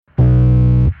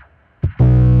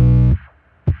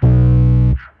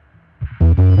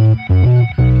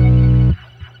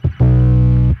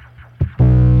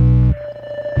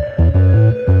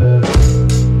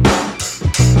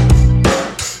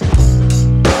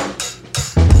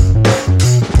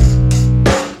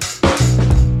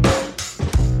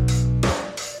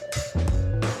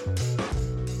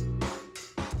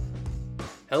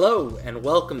Hello, and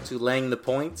welcome to Laying the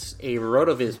Points, a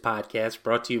RotoViz podcast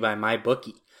brought to you by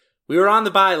MyBookie. We were on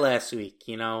the bye last week.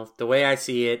 You know, the way I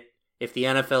see it, if the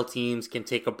NFL teams can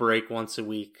take a break once a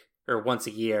week, or once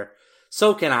a year,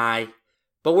 so can I.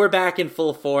 But we're back in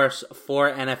full force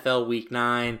for NFL Week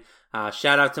 9.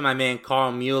 Shout out to my man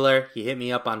Carl Mueller. He hit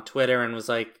me up on Twitter and was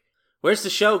like, "Where's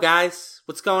the show, guys?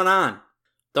 What's going on?"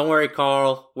 Don't worry,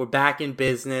 Carl. We're back in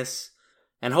business.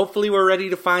 And hopefully we're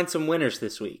ready to find some winners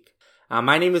this week.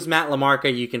 My name is Matt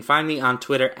LaMarca. You can find me on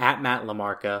Twitter at Matt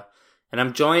LaMarca. And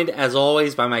I'm joined, as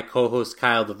always, by my co-host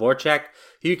Kyle Dvorchak,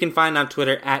 who you can find on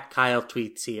Twitter at Kyle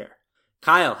Tweets Here.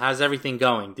 Kyle, how's everything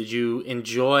going? Did you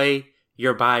enjoy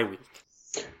your bye week?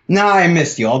 No, I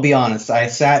missed you. I'll be honest. I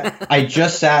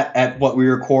just sat at what we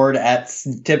record at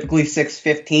typically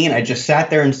 6:15. I just sat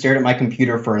there and stared at my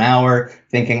computer for an hour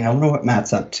thinking, I wonder what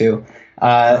Matt's up to.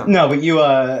 No, but you,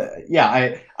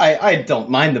 I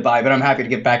don't mind the bye, but I'm happy to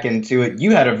get back into it.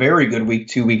 You had a very good week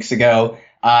 2 weeks ago,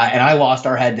 and I lost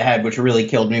our head-to-head, which really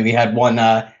killed me. We had one,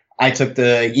 I took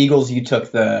the Eagles, you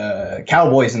took the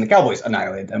Cowboys, and the Cowboys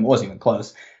annihilated them. It wasn't even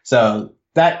close. So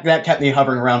that kept me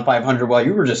hovering around 500 while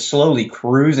you were just slowly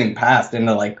cruising past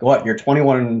into you're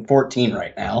 21-14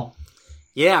 right now.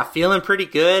 Yeah, feeling pretty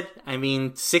good. I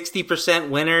mean, 60%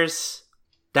 winners.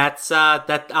 That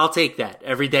I'll take that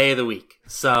every day of the week.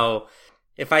 So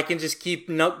if I can just keep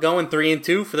going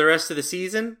 3-2 for the rest of the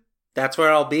season, that's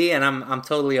where I'll be, and I'm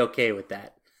totally okay with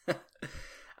that.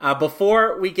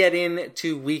 Before we get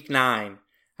into Week 9,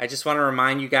 I just want to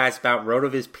remind you guys about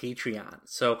RotoViz Patreon.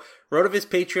 So RotoViz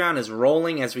Patreon is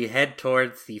rolling as we head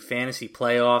towards the fantasy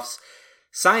playoffs.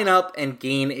 Sign up and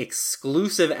gain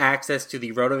exclusive access to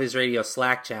the RotoViz Radio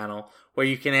Slack channel, where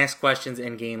you can ask questions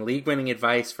and gain league-winning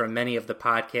advice from many of the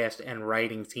podcast and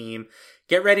writing team.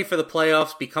 Get ready for the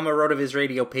playoffs. Become a RotoViz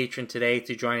Radio patron today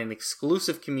to join an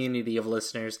exclusive community of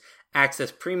listeners,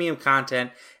 access premium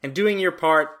content, and doing your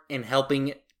part in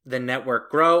helping the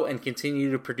network grow and continue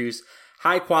to produce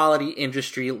high-quality,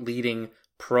 industry-leading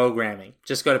programming.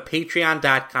 Just go to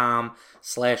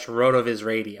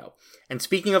patreon.com/RotoVizRadio. And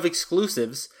speaking of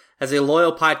exclusives, as a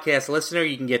loyal podcast listener,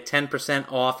 you can get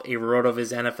 10% off a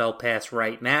RotoViz NFL Pass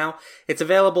right now. It's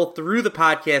available through the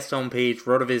podcast homepage,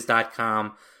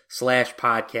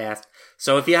 rotoviz.com/podcast.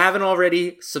 So if you haven't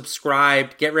already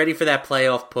subscribed, get ready for that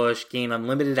playoff push, gain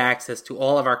unlimited access to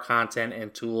all of our content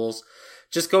and tools.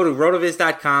 Just go to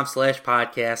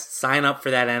rotoviz.com/podcast, sign up for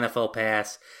that NFL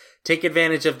Pass, take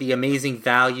advantage of the amazing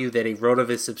value that a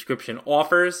RotoViz subscription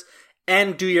offers,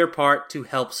 and do your part to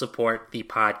help support the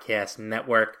podcast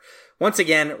network. Once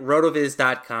again,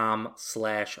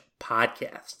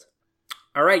 rotoviz.com/podcast.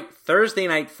 All right, Thursday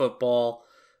Night Football.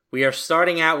 We are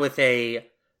starting out with a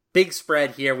big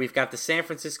spread here. We've got the San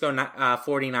Francisco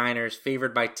 49ers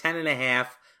favored by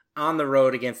 10.5 on the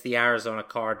road against the Arizona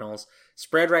Cardinals.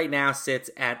 Spread right now sits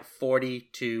at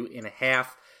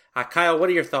 42.5. Kyle, what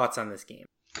are your thoughts on this game?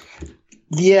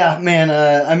 Yeah, man,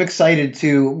 I'm excited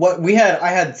to I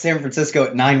had San Francisco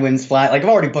at 9 wins flat. I've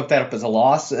already booked that up as a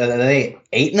loss. Are they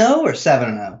 8-0 or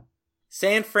 7-0?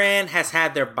 San Fran has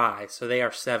had their bye, so they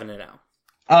are 7-0.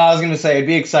 I was going to say it'd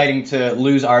be exciting to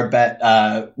lose our bet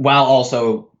while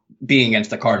also being against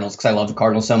the Cardinals, because I love the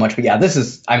Cardinals so much. But yeah,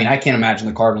 I can't imagine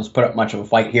the Cardinals put up much of a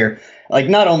fight here.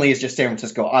 Not only is just San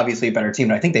Francisco obviously a better team,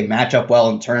 but I think they match up well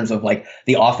in terms of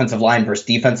the offensive line versus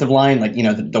defensive line,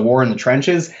 the war in the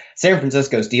trenches. San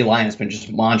Francisco's D-line has been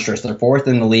just monstrous. They're 4th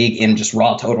in the league in just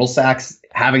raw total sacks,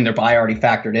 having their bye already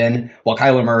factored in, while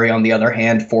Kyler Murray, on the other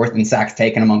hand, 4th in sacks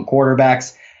taken among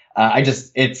quarterbacks. I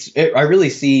really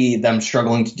see them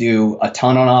struggling to do a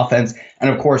ton on offense. And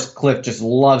of course, Cliff just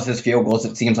loves his field goals.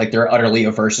 It seems like they're utterly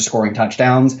averse to scoring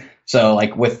touchdowns. So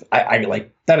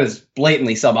that is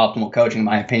blatantly suboptimal coaching in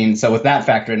my opinion. So with that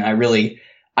factor in, I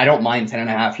don't mind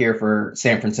 10.5 here for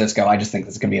San Francisco. I just think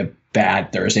this is going to be a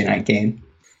bad Thursday night game.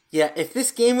 Yeah, if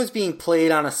this game was being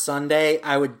played on a Sunday,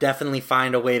 I would definitely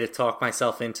find a way to talk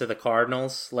myself into the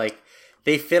Cardinals.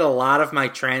 They fit a lot of my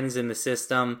trends in the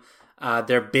system.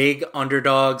 They're big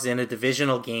underdogs in a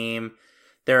divisional game.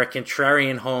 They're a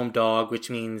contrarian home dog, which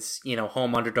means,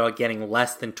 home underdog getting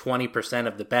less than 20%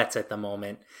 of the bets at the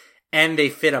moment. And they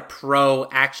fit a pro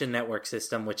Action Network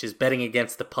system, which is betting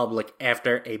against the public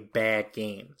after a bad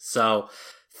game. So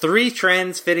 3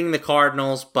 trends fitting the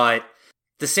Cardinals, but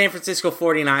the San Francisco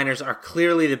 49ers are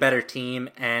clearly the better team.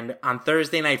 And on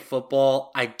Thursday Night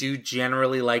Football, I do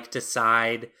generally like to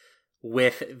side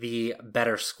with the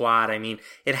better squad. I mean,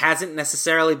 it hasn't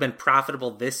necessarily been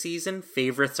profitable this season.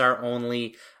 Favorites are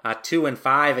only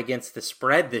 2-5 against the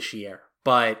spread this year.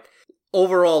 But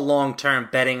overall long term,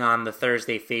 betting on the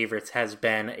Thursday favorites has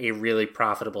been a really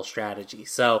profitable strategy.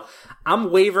 So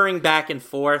I'm wavering back and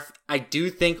forth. I do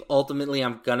think ultimately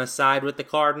I'm gonna side with the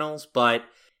Cardinals, but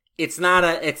it's not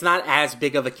as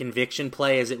big of a conviction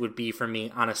play as it would be for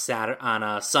me on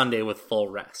a Sunday with full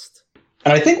rest.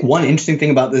 And I think one interesting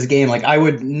thing about this game, like I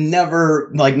would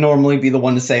never like normally be the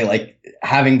one to say like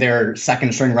having their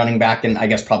second string running back and I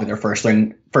guess probably their first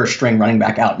string running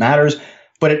back out matters.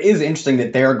 But it is interesting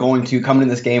that they're going to come into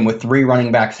this game with 3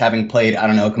 running backs having played, I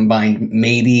don't know, combined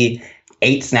maybe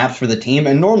 8 snaps for the team.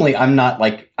 And normally I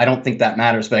don't think that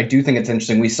matters, but I do think it's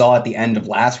interesting. We saw at the end of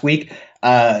last week,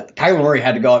 Kyler Murray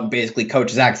had to go out and basically coach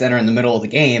Zach Zenner in the middle of the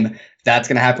game. That's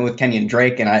going to happen with Kenyon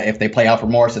Drake, and if they play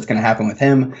Alfred Morris, it's going to happen with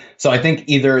him. So I think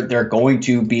either they're going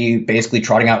to be basically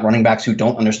trotting out running backs who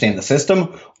don't understand the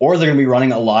system, or they're going to be running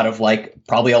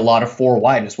probably a lot of 4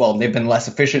 wide as well. They've been less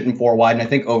efficient in 4 wide, and I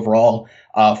think overall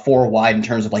 4 wide in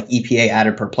terms of like EPA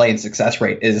added per play and success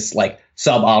rate is like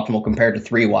suboptimal compared to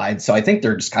 3 wide. So I think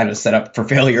they're just kind of set up for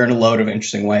failure in a load of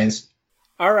interesting ways.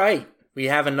 All right. We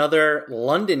have another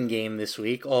London game this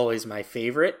week, always my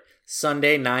favorite.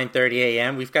 Sunday, 9:30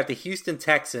 a.m. We've got the Houston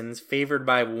Texans favored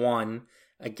by 1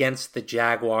 against the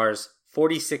Jaguars.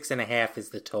 46.5 is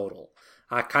the total.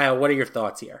 Kyle, what are your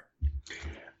thoughts here?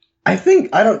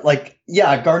 Gardner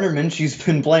Minshew's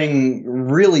been playing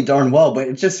really darn well, but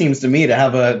it just seems to me to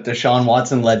have a Deshaun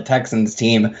Watson-led Texans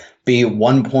team be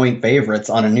 1-point favorites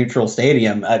on a neutral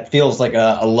stadium, it feels like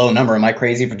a low number. Am I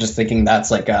crazy for just thinking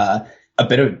that's like a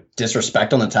bit of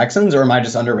disrespect on the Texans, or am I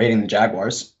just underrating the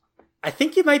Jaguars? I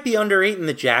think you might be underrating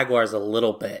the Jaguars a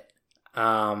little bit.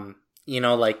 The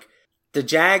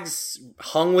Jags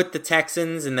hung with the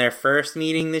Texans in their first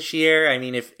meeting this year. I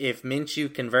mean, if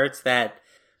Minshew converts that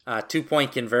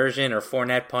 2-point conversion or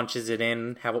Fournette punches it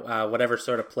in, whatever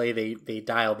sort of play they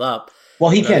dialed up. Well,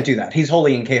 he can't do that. He's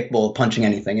wholly incapable of punching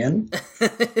anything in,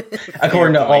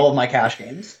 according to all of my cash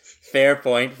games. Fair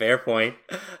point.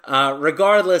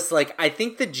 Regardless, I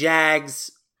think the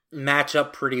Jags match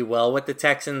up pretty well with the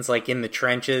Texans, in the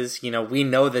trenches. We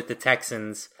know that the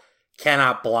Texans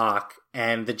cannot block,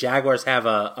 and the Jaguars have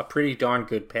a pretty darn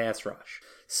good pass rush.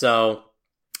 So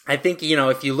I think,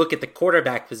 if you look at the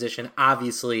quarterback position,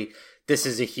 obviously this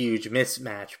is a huge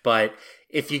mismatch. But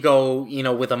if you go,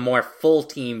 with a more full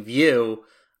team view,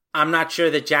 I'm not sure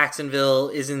that Jacksonville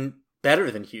isn't better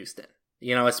than Houston,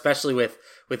 especially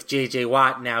with J.J.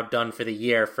 Watt now done for the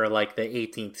year for the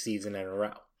 18th season in a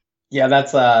row. Yeah,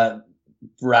 that's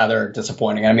rather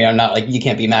disappointing. I mean, I'm not you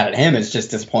can't be mad at him. It's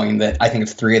just disappointing that I think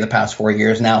it's 3 of the past 4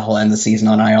 years now. He'll end the season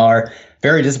on IR.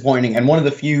 Very disappointing. And one of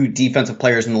the few defensive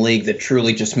players in the league that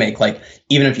truly just make,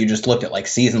 even if you just looked at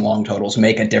season long totals,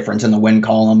 make a difference in the win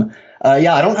column. I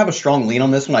don't have a strong lean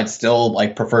on this one. I'd still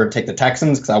prefer to take the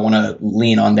Texans because I want to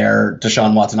lean on their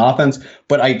Deshaun Watson offense.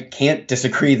 But I can't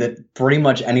disagree that pretty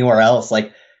much anywhere else,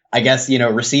 I guess,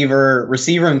 receiver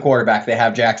and quarterback, they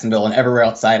have Jacksonville, and everywhere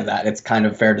outside of that, it's kind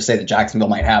of fair to say that Jacksonville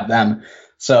might have them.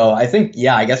 So I think,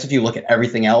 I guess if you look at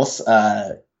everything else,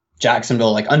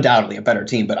 Jacksonville, undoubtedly a better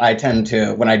team, but I tend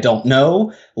to, when I don't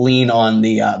know, lean on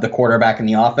the quarterback and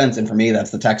the offense. And for me,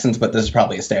 that's the Texans, but this is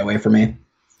probably a stay away for me.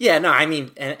 Yeah, no, I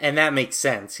mean, and that makes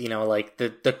sense.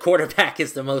 The quarterback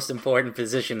is the most important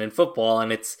position in football,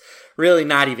 and it's really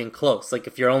not even close.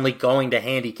 If you're only going to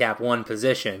handicap one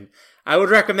position, I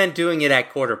would recommend doing it at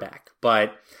quarterback,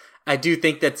 but I do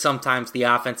think that sometimes the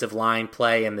offensive line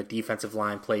play and the defensive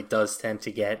line play does tend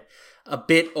to get a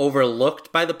bit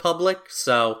overlooked by the public.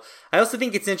 So I also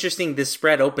think it's interesting this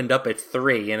spread opened up at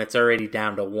 3 and it's already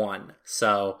down to 1.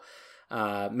 So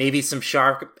maybe some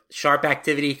sharp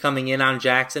activity coming in on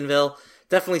Jacksonville.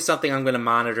 Definitely something I'm going to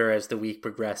monitor as the week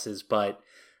progresses, but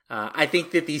I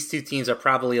think that these two teams are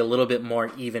probably a little bit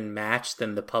more even matched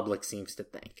than the public seems to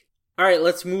think. All right,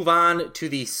 let's move on to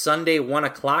the Sunday 1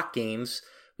 o'clock games.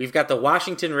 We've got the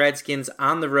Washington Redskins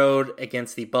on the road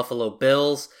against the Buffalo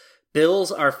Bills.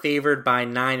 Bills are favored by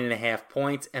 9.5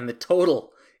 points, and the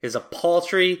total is a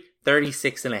paltry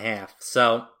 36.5.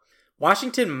 So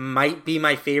Washington might be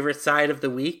my favorite side of the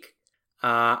week.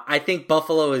 I think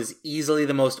Buffalo is easily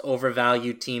the most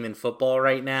overvalued team in football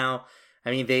right now.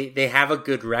 I mean, they have a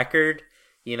good record.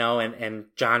 And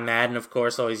John Madden, of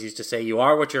course, always used to say, you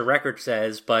are what your record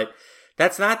says, but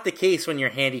that's not the case when you're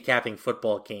handicapping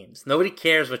football games. Nobody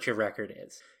cares what your record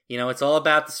is. It's all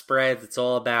about the spreads. It's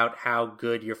all about how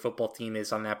good your football team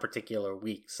is on that particular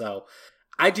week. So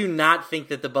I do not think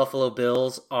that the Buffalo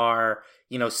Bills are,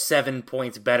 7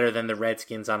 points better than the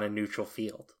Redskins on a neutral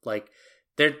field.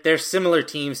 They're similar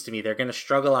teams to me. They're going to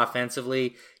struggle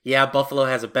offensively. Yeah, Buffalo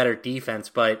has a better defense,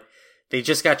 but they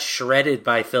just got shredded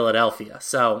by Philadelphia.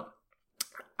 So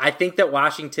I think that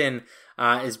Washington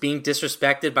is being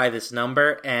disrespected by this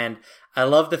number, and I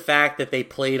love the fact that they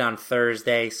played on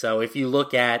Thursday. So if you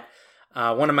look at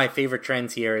one of my favorite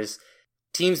trends here is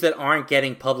teams that aren't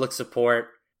getting public support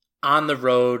on the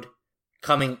road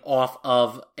coming off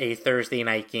of a Thursday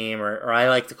night game, or I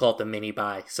like to call it the mini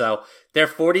bye. So they're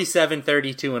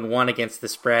 47-32-1 against the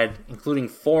spread, including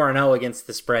 4-0 against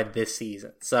the spread this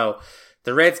season. So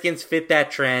the Redskins fit that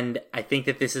trend. I think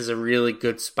that this is a really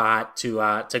good spot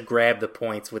to grab the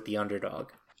points with the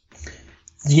underdog.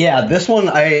 Yeah, this one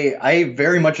I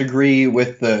very much agree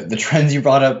with the trends you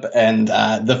brought up, and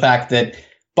the fact that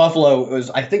Buffalo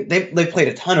was, I think they played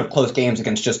a ton of close games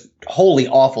against just wholly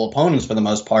awful opponents for the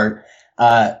most part.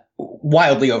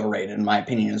 Wildly overrated in my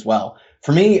opinion as well.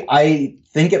 For me, I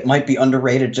think it might be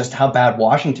underrated just how bad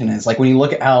Washington is. Like when you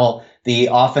look at how the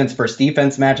offense versus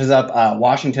defense matches up,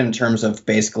 Washington in terms of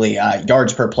basically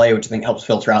yards per play, which I think helps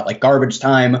filter out like garbage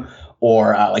time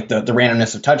or like the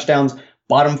randomness of touchdowns,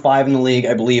 bottom 5 in the league,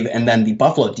 I believe. And then the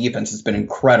Buffalo defense has been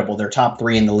incredible. They're top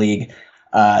 3 in the league.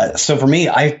 So for me,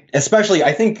 I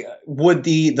think would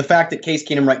the fact that Case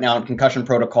Keenum right now in concussion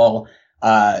protocol,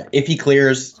 if he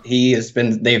clears,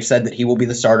 they've said that he will be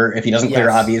the starter. If he doesn't clear,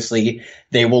 obviously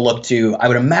they will look to, I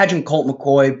would imagine Colt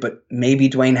McCoy, but maybe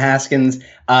Dwayne Haskins.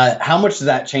 How much does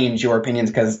that change your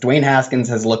opinions? Because Dwayne Haskins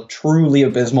has looked truly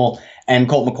abysmal and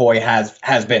Colt McCoy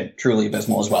has been truly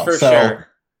abysmal as well. For sure.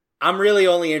 I'm really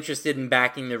only interested in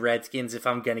backing the Redskins if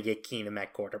I'm going to get Keenum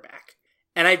at quarterback.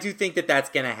 And I do think that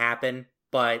that's going to happen.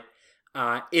 But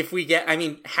if we get,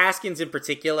 Haskins in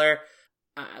particular,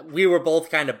 we were both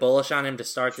kind of bullish on him to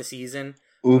start the season.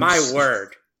 Oops. My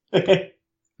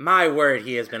word,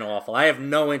 he has been awful. I have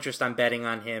no interest on betting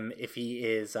on him if he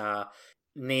is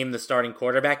named the starting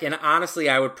quarterback. And honestly,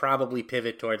 I would probably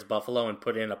pivot towards Buffalo and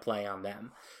put in a play on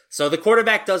them. So the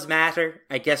quarterback does matter.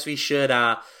 I guess we should,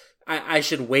 I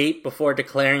should wait before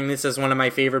declaring this as one of my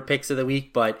favorite picks of the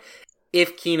week. But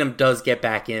if Keenum does get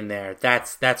back in there,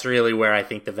 that's really where I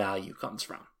think the value comes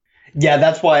from. Yeah,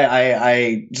 that's why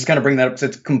I just kind of bring that up, because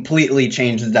it's completely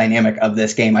changed the dynamic of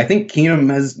this game. I think Keenum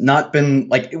has not been,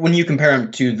 like, when you compare him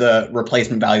to the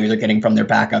replacement value they're getting from their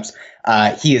backups,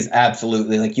 he is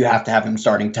absolutely, like, you have to have him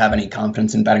starting to have any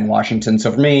confidence in betting Washington.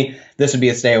 So for me, this would be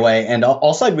a stay away, and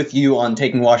I'll side with you on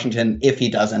taking Washington if he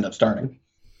does end up starting.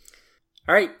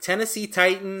 All right, Tennessee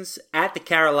Titans at the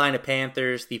Carolina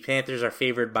Panthers. The Panthers are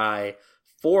favored by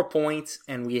 4 points,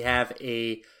 and we have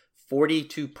a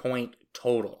 42-point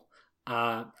total.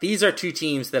 These are two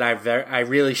teams that I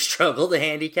really struggle to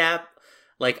handicap.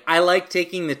 Like, I like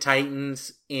taking the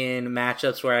Titans in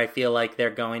matchups where I feel like they're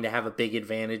going to have a big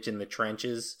advantage in the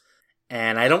trenches,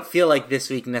 and I don't feel like this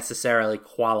week necessarily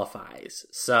qualifies.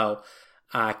 So,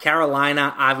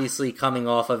 Carolina obviously coming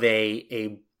off of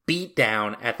a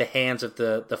beatdown at the hands of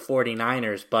the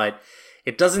 49ers, but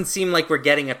it doesn't seem like we're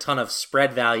getting a ton of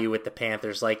spread value with the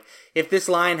Panthers. Like, if this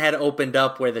line had opened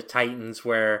up where the Titans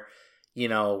were,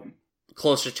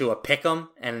 closer to a pick'em,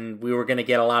 and we were going to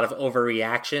get a lot of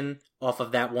overreaction off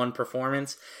of that one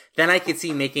performance, then I could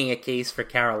see making a case for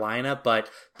Carolina. But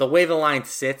the way the line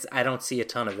sits, I don't see a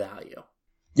ton of value.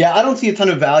 Yeah, I don't see a ton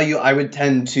of value. I would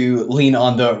tend to lean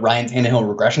on the Ryan Tannehill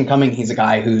regression coming. He's a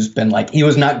guy who's been he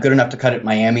was not good enough to cut at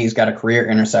Miami. He's got a career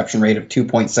interception rate of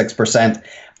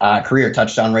 2.6%, career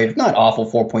touchdown rate of not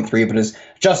awful, 4.3, but his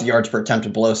adjusted yards per attempt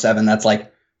of below 7.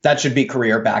 That should be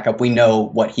career backup. We know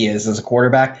what he is as a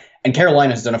quarterback. And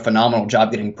Carolina has done a phenomenal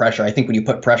job getting pressure. I think when you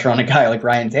put pressure on a guy like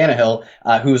Ryan Tannehill,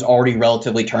 who is already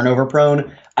relatively turnover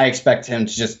prone, I expect him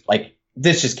to just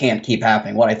this just can't keep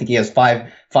happening. I think he has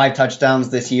five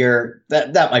touchdowns this year.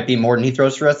 That might be more than he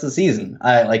throws for the rest of the season.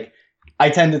 I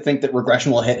tend to think that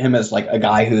regression will hit him as a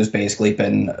guy who's basically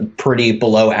been pretty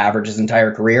below average his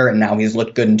entire career, and now he's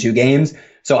looked good in 2 games.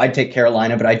 So I'd take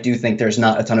Carolina, but I do think there's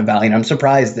not a ton of value. And I'm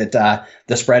surprised that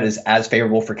the spread is as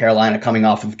favorable for Carolina coming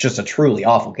off of just a truly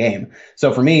awful game.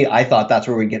 So for me, I thought that's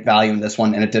where we'd get value in this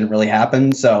one, and it didn't really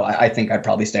happen. So I think I'd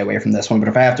probably stay away from this one. But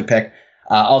if I have to pick,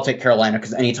 I'll take Carolina,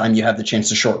 because anytime you have the chance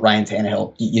to short Ryan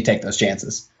Tannehill, you take those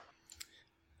chances.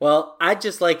 Well, I'd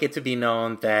just like it to be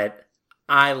known that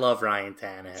I love Ryan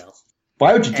Tannehill.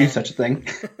 Why would you do such a thing?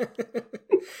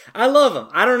 I love him.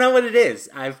 I don't know what it is.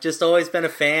 I've just always been a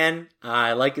fan.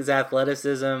 I like his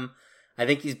athleticism. I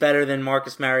think he's better than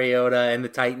Marcus Mariota, and the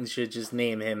Titans should just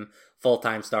name him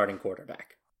full-time starting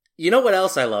quarterback. You know what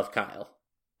else I love, Kyle?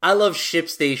 I love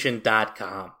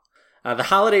ShipStation.com. The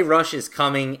holiday rush is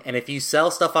coming, and if you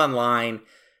sell stuff online,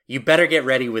 you better get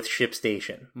ready with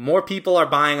ShipStation. More people are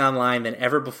buying online than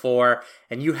ever before,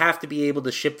 and you have to be able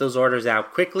to ship those orders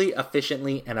out quickly,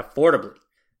 efficiently, and affordably.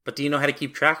 But do you know how to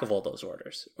keep track of all those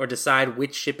orders? Or decide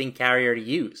which shipping carrier to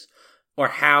use? or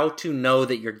how to know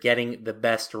that you're getting the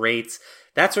best rates,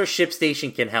 that's where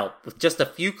ShipStation can help. With just a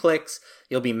few clicks,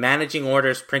 you'll be managing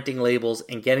orders, printing labels,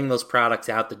 and getting those products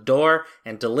out the door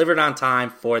and delivered on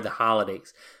time for the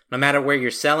holidays. No matter where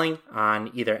you're selling, on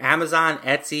either Amazon,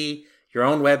 Etsy, your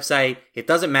own website, it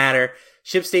doesn't matter.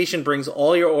 ShipStation brings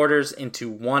all your orders into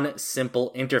one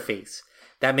simple interface.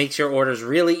 That makes your orders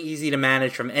really easy to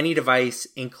manage from any device,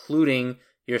 including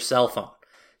your cell phone.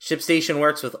 ShipStation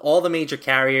works with all the major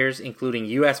carriers, including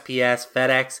USPS,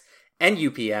 FedEx, and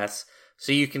UPS,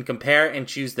 so you can compare and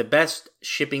choose the best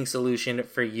shipping solution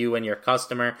for you and your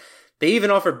customer. They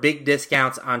even offer big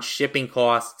discounts on shipping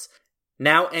costs.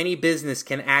 Now any business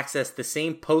can access the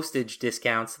same postage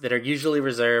discounts that are usually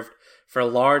reserved for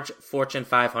large Fortune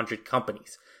 500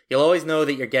 companies. You'll always know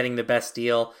that you're getting the best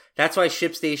deal. That's why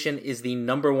ShipStation is the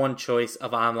 #1 choice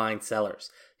of online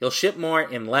sellers. You'll ship more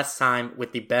in less time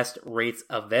with the best rates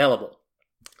available.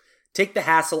 Take the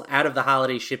hassle out of the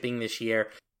holiday shipping this year.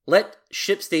 Let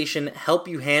ShipStation help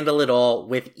you handle it all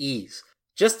with ease.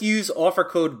 Just use offer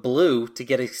code BLUE to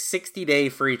get a 60-day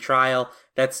free trial.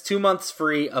 That's 2 months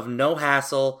free of no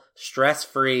hassle,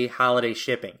 stress-free holiday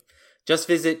shipping. Just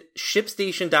visit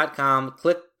ShipStation.com,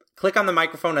 click on the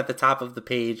microphone at the top of the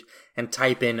page, and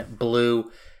type in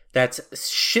BLUE. That's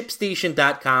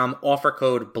ShipStation.com, offer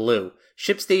code BLUE.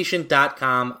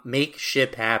 ShipStation.com, make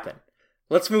ship happen.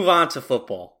 Let's move on to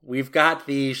football. We've got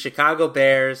the Chicago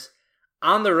Bears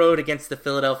on the road against the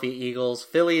Philadelphia Eagles.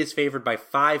 Philly is favored by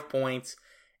 5 points,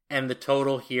 and the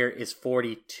total here is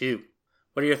 42.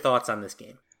 What are your thoughts on this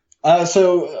game?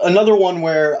 So another one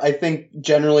where I think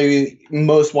generally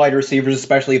most wide receivers,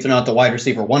 especially if they're not the wide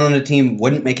receiver one on a team,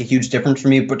 wouldn't make a huge difference for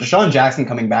me. But Deshaun Jackson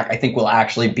coming back, I think will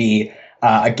actually be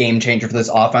a game changer for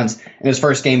this offense. In his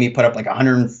first game, he put up like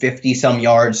 150 some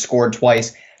yards, scored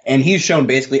twice. And he's shown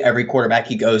basically every quarterback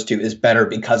he goes to is better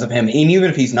because of him. And even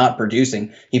if he's not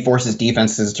producing, he forces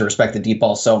defenses to respect the deep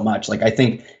ball so much. Like, I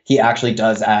think he actually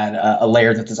does add a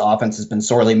layer that this offense has been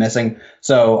sorely missing.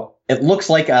 So it looks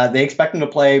like they expect him to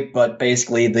play, but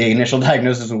basically the initial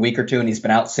diagnosis was a week or two, and he's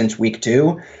been out since week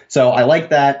 2. So I like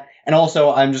that. And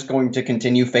also, I'm just going to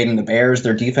continue fading the Bears.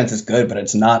 Their defense is good, but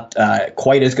it's not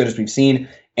quite as good as we've seen.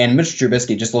 And Mitch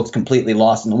Trubisky just looks completely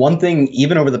lost. And the one thing,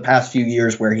 even over the past few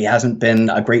years where he hasn't been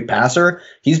a great passer,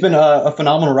 he's been a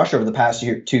phenomenal rusher over the past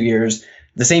 2 years.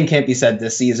 The same can't be said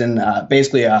this season.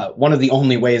 Basically, one of the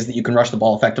only ways that you can rush the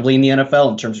ball effectively in the NFL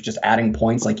in terms of just adding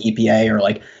points like EPA or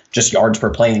like just yards per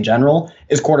play in general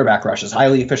is quarterback rushes.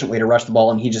 Highly efficient way to rush the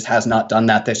ball, and he just has not done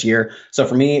that this year. So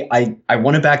for me, I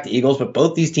want to back the Eagles, but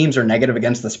both these teams are negative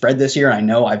against the spread this year. I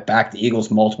know I've backed the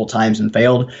Eagles multiple times and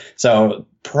failed. So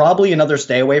probably another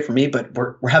stay away for me, but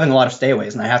we're having a lot of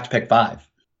stayaways, and I have to pick 5.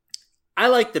 I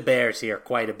like the Bears here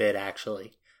quite a bit,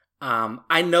 actually.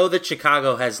 I know that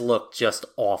Chicago has looked just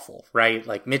awful, right?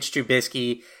 Like, Mitch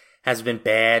Trubisky has been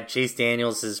bad. Chase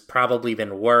Daniels has probably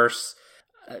been worse.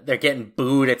 They're getting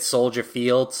booed at Soldier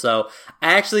Field. So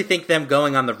I actually think them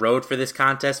going on the road for this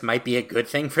contest might be a good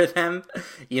thing for them.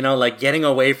 You know, like getting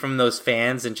away from those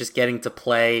fans and just getting to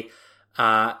play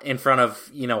in front of,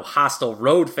 you know, hostile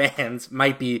road fans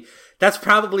that's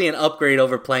probably an upgrade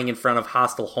over playing in front of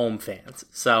hostile home fans.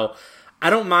 So I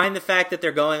don't mind the fact that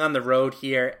they're going on the road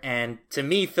here, and to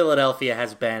me, Philadelphia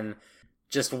has been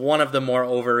just one of the more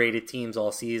overrated teams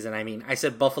all season. I mean, I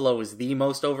said Buffalo was the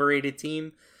most overrated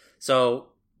team, so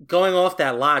going off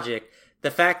that logic,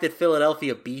 the fact that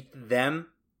Philadelphia beat them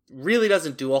really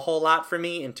doesn't do a whole lot for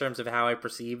me in terms of how I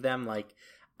perceive them. Like,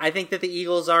 I think that the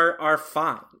Eagles are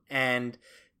fine, and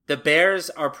the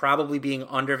Bears are probably being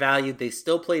undervalued. They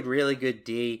still played really good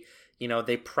D. You know,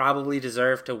 they probably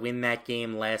deserved to win that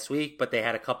game last week, but they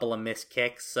had a couple of missed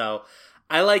kicks. So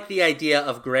I like the idea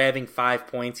of grabbing 5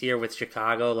 points here with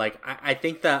Chicago. Like, I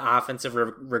think the offensive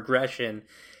regression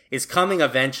is coming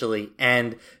eventually,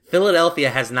 and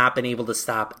Philadelphia has not been able to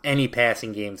stop any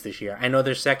passing games this year. I know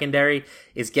their secondary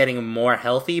is getting more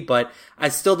healthy, but I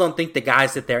still don't think the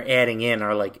guys that they're adding in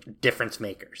are like difference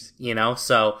makers, you know?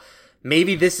 So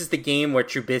maybe this is the game where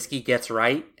Trubisky gets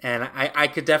right, and I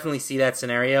could definitely see that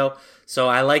scenario. So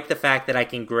I like the fact that I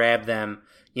can grab them,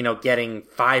 you know, getting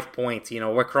 5 points. You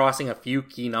know, we're crossing a few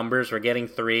key numbers. We're getting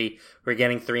 3, we're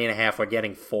getting 3.5, we're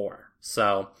getting 4.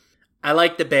 So I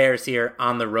like the Bears here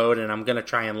on the road, and I'm going to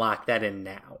try and lock that in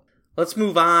now. Let's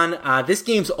move on. This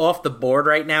game's off the board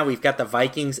right now. We've got the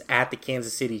Vikings at the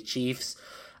Kansas City Chiefs.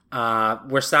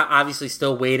 We're obviously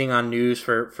still waiting on news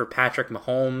for Patrick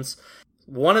Mahomes.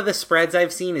 One of the spreads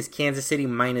I've seen is Kansas City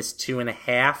minus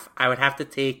 2.5. I would have to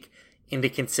take into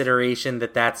consideration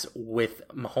that that's with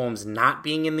Mahomes not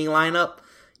being in the lineup.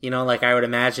 Like I would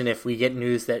imagine if we get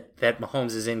news that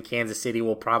Mahomes is in Kansas City,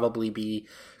 we'll probably be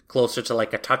closer to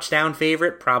like a touchdown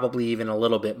favorite, probably even a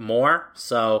little bit more.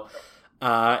 So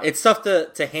it's tough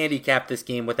to handicap this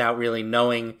game without really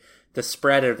knowing the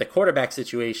spread or the quarterback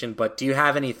situation. But do you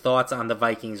have any thoughts on the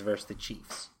Vikings versus the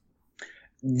Chiefs?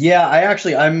 Yeah,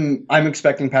 I'm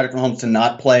expecting Patrick Mahomes to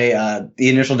not play. The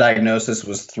initial diagnosis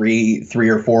was three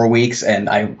or 4 weeks, and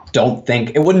I don't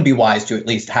think it wouldn't be wise to at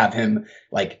least have him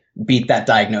like beat that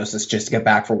diagnosis just to get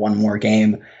back for one more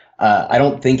game. I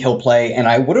don't think he'll play, and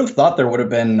I would have thought there would have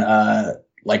been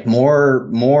like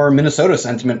more Minnesota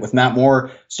sentiment with Matt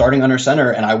Moore starting under center,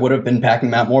 and I would have been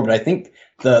backing Matt Moore. But I think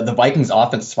the Vikings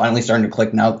offense is finally starting to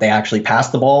click now that they actually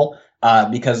pass the ball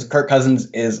because Kirk Cousins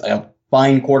is a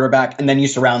fine quarterback, and then you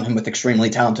surround him with extremely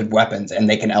talented weapons, and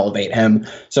they can elevate him.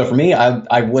 So for me,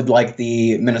 I would like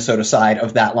the Minnesota side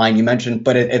of that line you mentioned,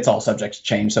 but it's all subject to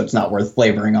change, so it's not worth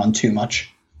flavoring on too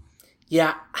much.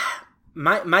 Yeah,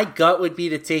 my gut would be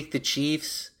to take the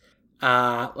Chiefs.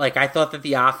 I thought that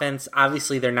the offense,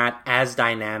 obviously they're not as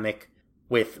dynamic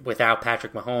without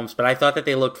Patrick Mahomes, but I thought that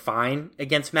they looked fine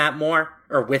against Matt Moore,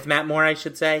 or with Matt Moore, I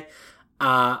should say.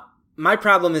 My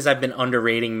problem is I've been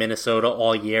underrating Minnesota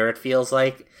all year, it feels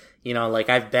like.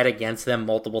 I've bet against them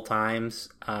multiple times,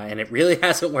 and it really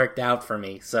hasn't worked out for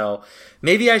me. So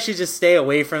maybe I should just stay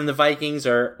away from the Vikings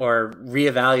or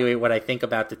reevaluate what I think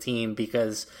about the team,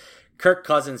 because Kirk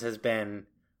Cousins has been,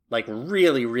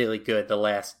 really, really good the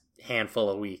last handful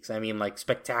of weeks. I mean,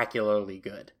 spectacularly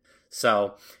good.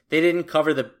 So they didn't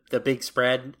cover the big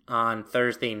spread on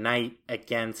Thursday night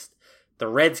against the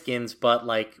Redskins, but,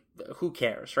 who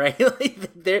cares, right?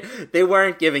 They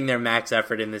weren't giving their max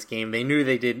effort in this game. They knew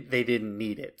they didn't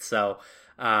need it. So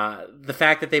the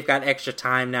fact that they've got extra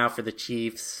time now for the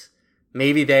Chiefs,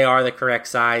 maybe they are the correct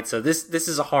side. So this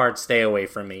is a hard stay away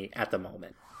from me at the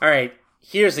moment. All right,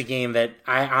 here's a game that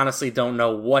I honestly don't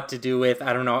know what to do with.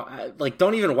 I don't know,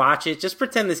 don't even watch it. Just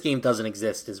pretend this game doesn't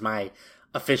exist is my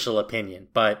official opinion.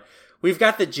 But we've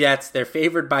got the Jets. They're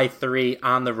favored by 3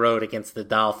 on the road against the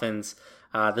Dolphins.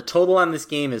 The total on this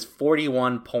game is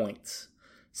 41 points.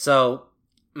 So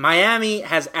Miami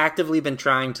has actively been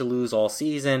trying to lose all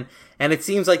season, and it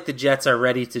seems like the Jets are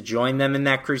ready to join them in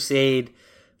that crusade.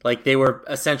 They were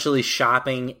essentially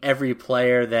shopping every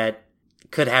player that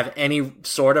could have any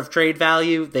sort of trade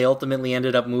value. They ultimately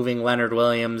ended up moving Leonard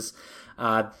Williams.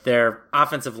 Their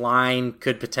offensive line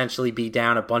could potentially be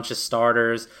down a bunch of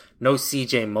starters. No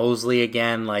CJ Mosley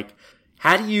again.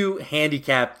 How do you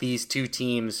handicap these two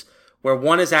teams where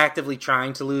one is actively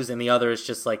trying to lose and the other is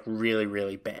just really,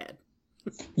 really bad?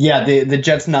 Yeah, the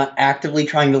Jets not actively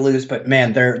trying to lose, but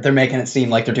man, they're making it seem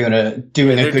like they're doing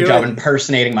a good job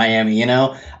impersonating Miami.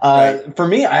 Right. For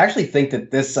me, I actually think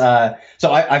that this. So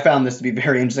I found this to be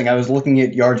very interesting. I was looking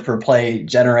at yards per play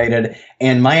generated,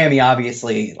 and Miami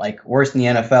obviously worse in the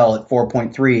NFL at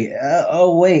 4.3.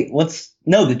 Oh wait,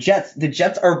 the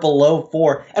Jets are below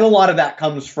 4, and a lot of that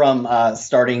comes from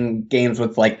starting games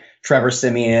with Trevor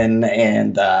Siemian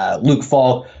and Luke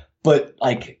Falk, but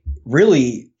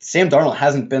really, Sam Darnold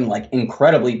hasn't been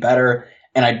incredibly better,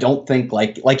 and I don't think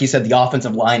like you said, the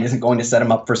offensive line isn't going to set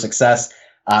him up for success.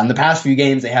 In the past few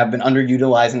games, they have been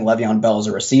underutilizing Le'Veon Bell as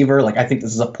a receiver. I think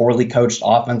this is a poorly coached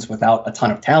offense without a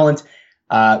ton of talent,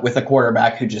 with a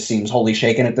quarterback who just seems wholly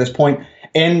shaken at this point.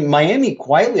 And Miami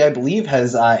quietly, I believe,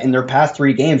 has in their past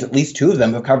 3 games, at least 2 of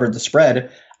them have covered the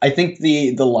spread. I think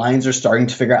the lines are starting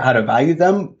to figure out how to value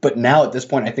them, but now at this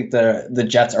point, I think the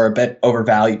Jets are a bit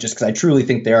overvalued just because I truly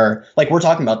think they're, we're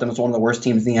talking about them as one of the worst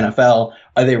teams in the NFL.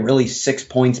 Are they really 6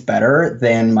 points better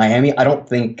than Miami? I don't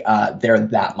think they're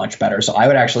that much better. So I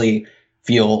would actually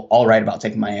feel all right about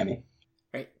taking Miami.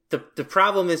 Right. The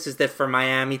problem is that for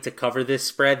Miami to cover this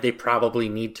spread, they probably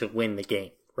need to win the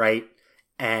game, right?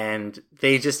 And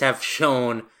they just have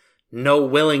shown no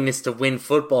willingness to win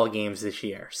football games this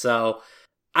year. So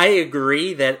I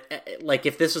agree that,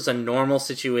 if this was a normal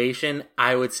situation,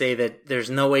 I would say that there's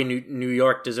no way New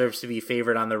York deserves to be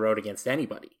favored on the road against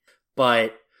anybody.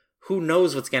 But who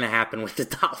knows what's going to happen with the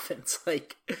Dolphins?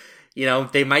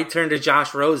 They might turn to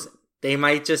Josh Rosen. They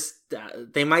might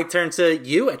turn to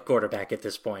you at quarterback at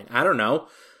this point. I don't know.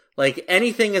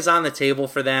 Anything is on the table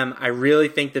for them. I really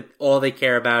think that all they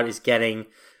care about is getting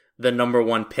the number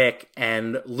 1 pick,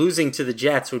 and losing to the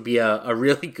Jets would be a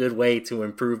really good way to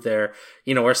improve their,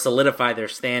 or solidify their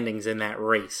standings in that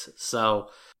race. So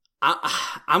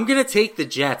I'm going to take the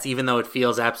Jets, even though it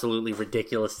feels absolutely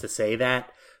ridiculous to say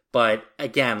that. But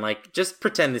again, just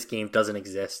pretend this game doesn't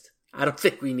exist. I don't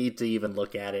think we need to even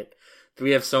look at it.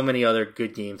 We have so many other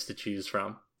good games to choose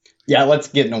from. Yeah, let's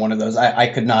get into one of those. I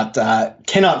cannot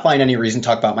find any reason to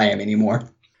talk about Miami anymore.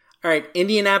 All right,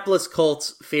 Indianapolis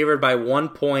Colts favored by 1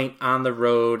 point on the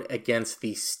road against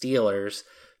the Steelers.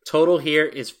 Total here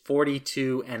is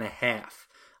 42.5.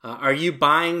 Are you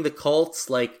buying the Colts?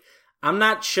 Like, I'm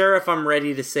not sure if I'm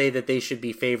ready to say that they should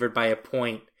be favored by a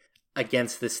point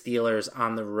against the Steelers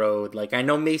on the road. Like, I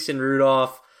know Mason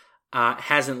Rudolph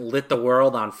hasn't lit the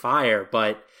world on fire,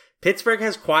 but Pittsburgh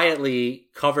has quietly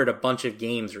covered a bunch of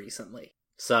games recently.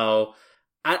 So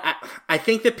I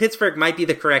think that Pittsburgh might be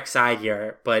the correct side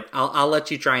here, but I'll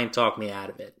let you try and talk me out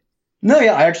of it. No,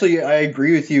 yeah, I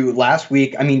agree with you. Last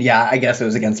week, I mean, yeah, I guess it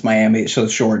was against Miami, so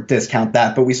sure, discount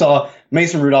that. But we saw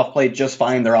Mason Rudolph play just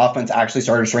fine. Their offense actually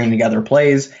started stringing together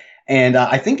plays. And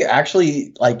I think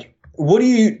actually, like, what do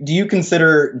you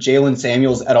consider Jalen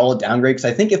Samuels at all a downgrade? Because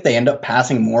I think if they end up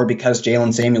passing more because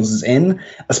Jalen Samuels is in,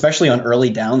 especially on early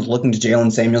downs, looking to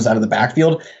Jalen Samuels out of the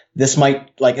backfield, this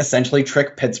might like essentially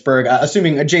trick Pittsburgh,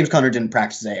 assuming James Conner didn't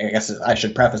practice today. I guess I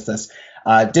should preface this.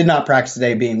 Did not practice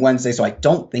today being Wednesday, so I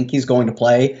don't think he's going to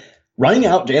play. Running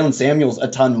out Jalen Samuels a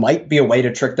ton might be a way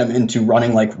to trick them into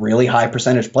running like really high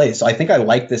percentage plays. So I think I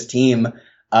like this team.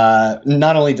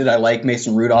 Not only did I like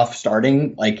Mason Rudolph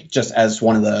starting, like just as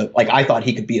one of the, like I thought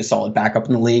he could be a solid backup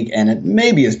in the league, and it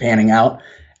maybe is panning out.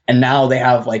 And now they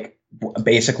have like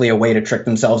basically a way to trick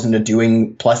themselves into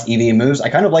doing plus EV moves. I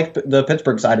kind of like the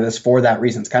Pittsburgh side of this for that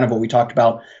reason. It's kind of what we talked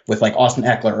about with like Austin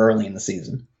Eckler early in the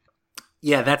season.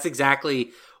 Yeah, that's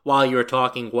exactly, while you were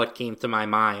talking, what came to my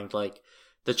mind. Like,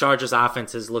 the Chargers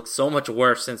offense has looked so much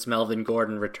worse since Melvin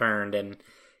Gordon returned. And,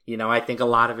 you know, I think a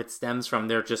lot of it stems from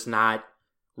they're just not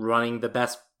running the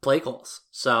best play calls.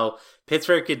 So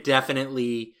Pittsburgh could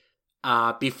definitely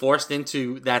be forced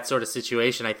into that sort of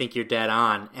situation. I think you're dead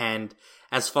on. And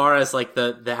as far as like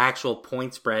the actual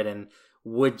point spread and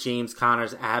would James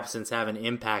Conner's absence have an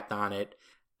impact on it,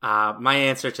 my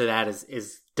answer to that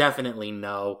is definitely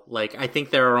no. Like, I think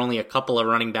there are only a couple of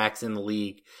running backs in the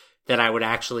league that I would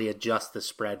actually adjust the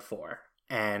spread for.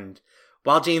 And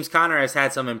while James Conner has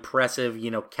had some impressive, you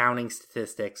know, counting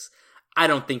statistics, I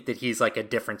don't think that he's like a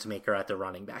difference maker at the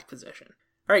running back position.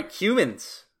 All right,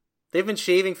 humans. They've been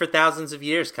shaving for thousands of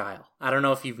years, Kyle. I don't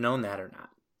know if you've known that or not,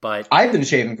 but I've been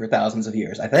shaving for thousands of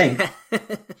years, I think.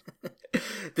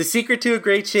 The secret to a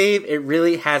great shave, it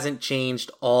really hasn't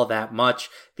changed all that much.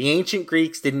 The ancient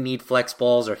Greeks didn't need flex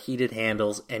balls or heated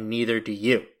handles, and neither do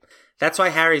you. That's why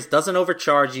Harry's doesn't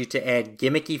overcharge you to add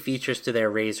gimmicky features to their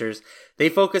razors. They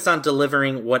focus on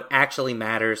delivering what actually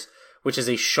matters, which is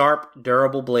a sharp,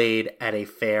 durable blade at a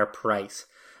fair price.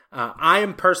 I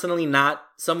am personally not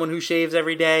someone who shaves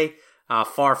every day.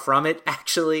 Far from it,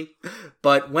 actually.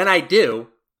 But when I do,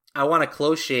 I want a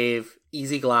close shave,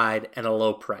 easy glide, and a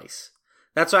low price.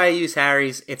 That's why I use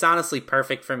Harry's. It's honestly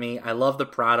perfect for me. I love the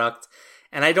product,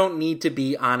 and I don't need to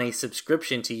be on a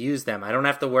subscription to use them. I don't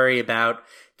have to worry about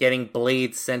getting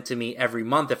blades sent to me every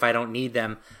month if I don't need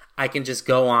them. I can just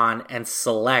go on and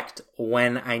select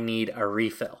when I need a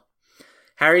refill.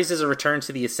 Harry's is a return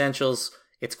to the essentials.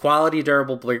 It's quality,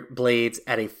 durable blades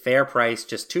at a fair price,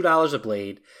 just $2 a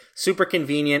blade. Super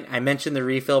convenient. I mentioned the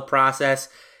refill process.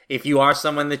 If you are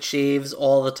someone that shaves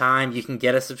all the time, you can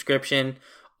get a subscription.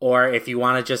 Or if you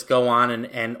want to just go on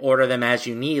and order them as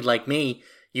you need, like me,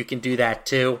 you can do that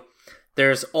too.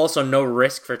 There's also no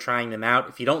risk for trying them out.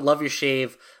 If you don't love your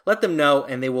shave, let them know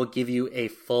and they will give you a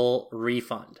full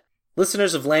refund.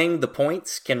 Listeners of Laying the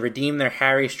Points can redeem their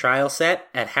Harry's trial set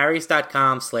at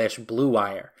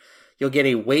harrys.com/bluewire. You'll get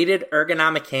a weighted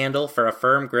ergonomic handle for a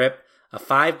firm grip, a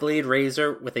 5-blade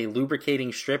razor with a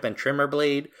lubricating strip and trimmer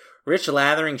blade, rich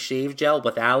lathering shave gel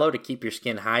with aloe to keep your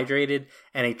skin hydrated,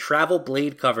 and a travel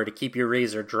blade cover to keep your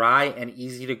razor dry and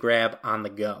easy to grab on the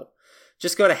go.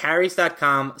 Just go to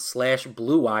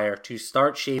harrys.com/bluewire to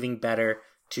start shaving better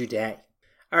today.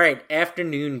 All right,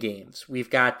 afternoon games.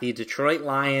 We've got the Detroit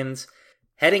Lions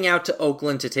heading out to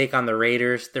Oakland to take on the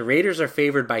Raiders. The Raiders are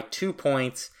favored by 2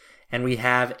 points, and we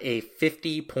have a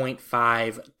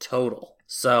 50.5 total.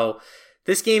 So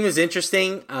this game is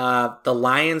interesting. The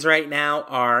Lions right now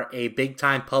are a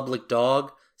big-time public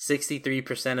dog.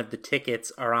 63% of the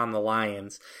tickets are on the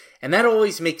Lions. And that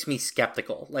always makes me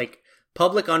skeptical. Like,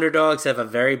 public underdogs have a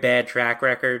very bad track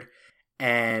record,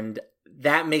 and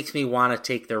that makes me want to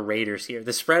take the Raiders here.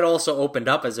 The spread also opened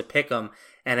up as a pick'em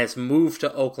and has moved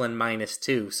to Oakland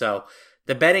 -2. So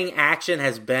the betting action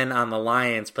has been on the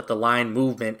Lions, but the line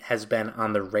movement has been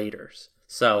on the Raiders.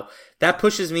 So that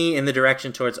pushes me in the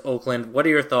direction towards Oakland. What are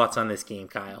your thoughts on this game,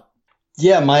 Kyle?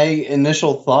 Yeah, my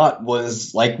initial thought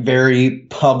was like very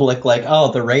public, like,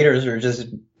 oh, the Raiders are just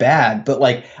bad. But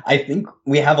like, I think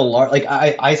we have a lot, like,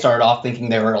 I started off thinking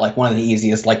they were like one of the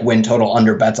easiest, like, win total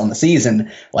under bets on the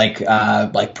season, like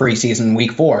preseason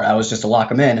week 4. I was just to lock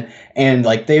them in. And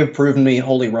like, they've proven me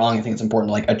wholly wrong. I think it's important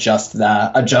to like adjust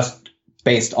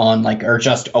based on like, or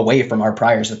just away from our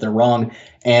priors if they're wrong.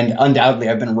 And undoubtedly,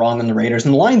 I've been wrong on the Raiders.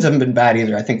 And the lines haven't been bad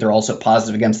either. I think they're also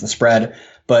positive against the spread.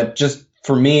 But just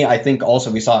for me, I think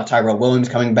also we saw Tyrell Williams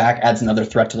coming back adds another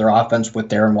threat to their offense with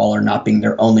Darren Waller not being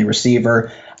their only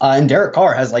receiver. And Derek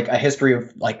Carr has like a history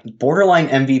of like borderline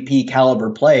MVP caliber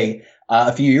play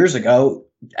a few years ago.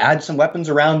 Add some weapons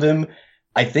around him.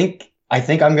 I think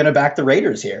I'm going to back the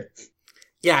Raiders here.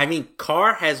 Yeah, I mean,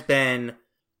 Carr has been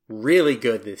really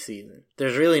good this season.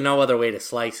 There's really no other way to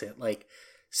slice it. Like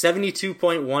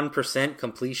 72.1%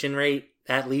 completion rate,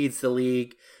 that leads the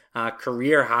league.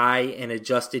 Career high in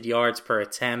adjusted yards per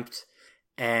attempt,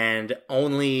 and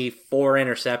only 4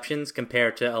 interceptions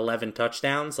compared to 11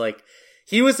 touchdowns. Like,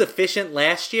 he was efficient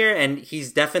last year, and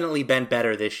he's definitely been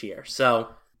better this year.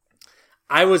 So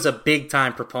I was a big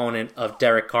time proponent of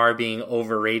Derek Carr being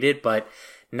overrated, but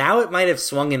now it might have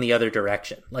swung in the other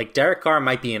direction. Like, Derek Carr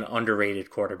might be an underrated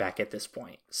quarterback at this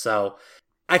point. So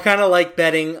I kind of like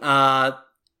betting on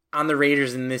the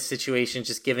Raiders in this situation,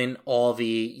 just given all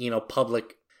the,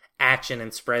 public action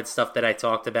and spread stuff that I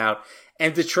talked about.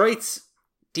 And Detroit's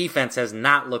defense has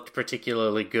not looked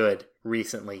particularly good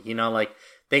recently. Like,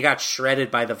 they got shredded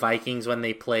by the Vikings when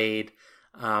they played.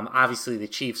 Obviously, the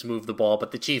Chiefs moved the ball,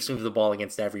 but the Chiefs moved the ball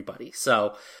against everybody.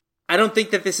 So I don't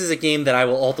think that this is a game that I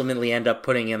will ultimately end up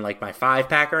putting in like my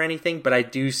 5-pack or anything, but I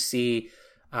do see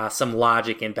some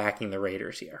logic in backing the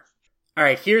Raiders here. All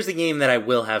right, here's the game that I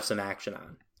will have some action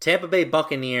on. Tampa Bay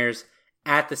Buccaneers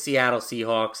at the Seattle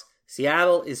Seahawks.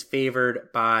 Seattle is favored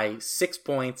by 6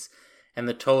 points, and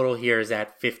the total here is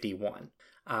at 51.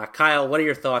 Kyle, what are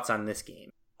your thoughts on this game?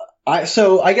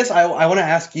 So I guess I want to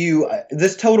ask you,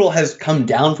 this total has come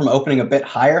down from opening a bit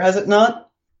higher, has it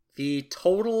not? The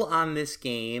total on this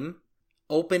game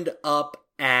opened up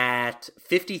at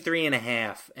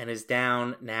 53.5 and is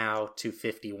down now to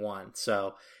 51.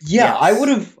 So yeah,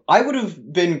 yes. I would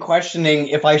have been questioning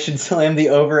if I should slam the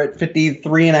over at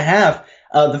 53.5.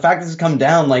 The fact that it's come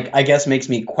down, like, I guess makes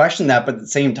me question that, but at the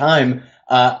same time,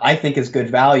 I think it's good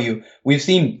value. We've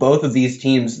seen both of these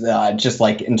teams, just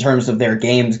like in terms of their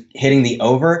games hitting the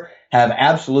over, have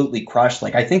absolutely crushed.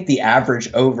 Like, I think the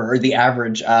average over, or the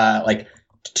average, the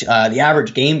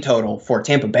average game total for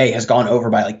Tampa Bay has gone over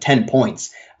by like 10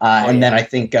 points. Then I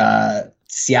think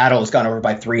Seattle has gone over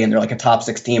by 3, and they're like a top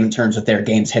 6 team in terms of their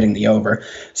games hitting the over.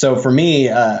 So for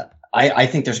me, I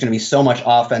think there's going to be so much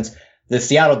offense. The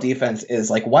Seattle defense is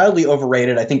like wildly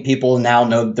overrated. I think people now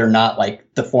know they're not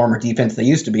like the former defense they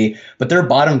used to be, but they're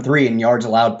bottom 3 in yards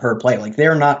allowed per play. Like,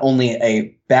 they're not only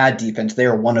a bad defense, they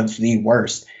are one of the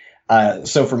worst.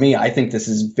 So for me, I think this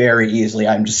is very easily,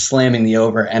 I'm just slamming the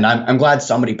over, and I'm glad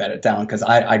somebody bet it down, because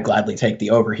I'd gladly take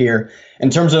the over here. In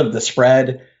terms of the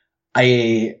spread,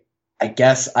 I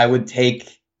guess I would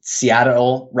take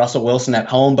Seattle, Russell Wilson at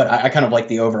home, but I kind of like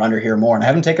the over under here more, and I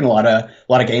haven't taken a lot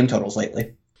of game totals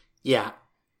lately. Yeah.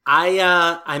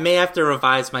 I may have to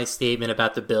revise my statement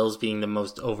about the Bills being the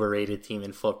most overrated team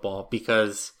in football,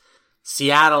 because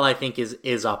Seattle, I think,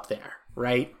 is up there,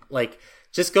 right? Like,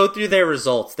 just go through their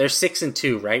results. They're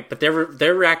 6-2, right? But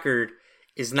their record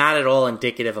is not at all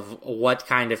indicative of what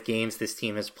kind of games this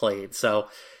team has played. So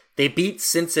they beat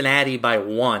Cincinnati by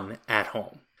 1 at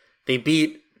home. They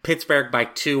beat Pittsburgh by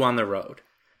 2 on the road.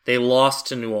 They lost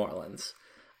to New Orleans.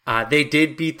 They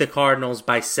did beat the Cardinals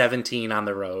by 17 on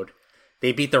the road.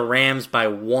 They beat the Rams by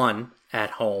 1 at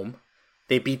home.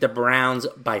 They beat the Browns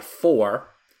by 4.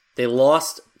 They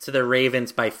lost to the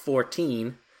Ravens by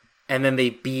 14. And then they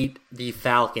beat the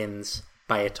Falcons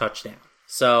by a touchdown.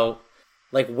 So,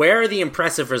 like, where are the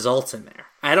impressive results in there?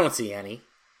 I don't see any.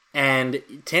 And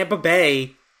Tampa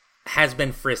Bay has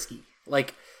been frisky.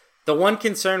 Like, the one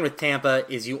concern with Tampa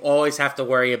is you always have to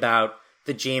worry about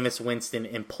the Jameis Winston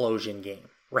implosion game,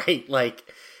 right? Like,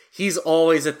 he's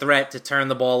always a threat to turn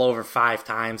the ball over 5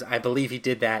 times. I believe he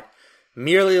did that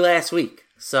merely last week.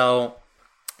 So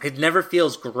it never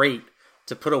feels great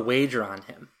to put a wager on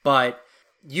him. But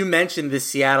you mentioned this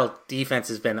Seattle defense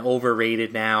has been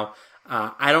overrated now.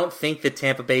 I don't think that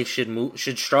Tampa Bay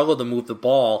should struggle to move the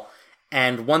ball.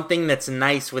 And one thing that's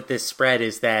nice with this spread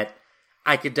is that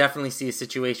I could definitely see a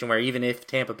situation where even if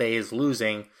Tampa Bay is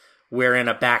losing, we're in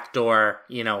a backdoor,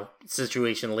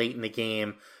 situation late in the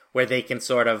game where they can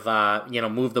sort of,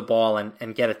 move the ball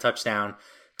and get a touchdown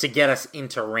to get us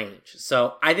into range.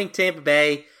 So I think Tampa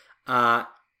Bay,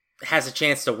 has a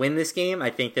chance to win this game. I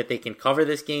think that they can cover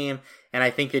this game. And I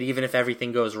think that even if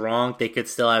everything goes wrong, they could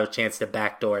still have a chance to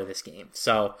backdoor this game.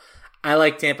 So I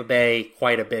like Tampa Bay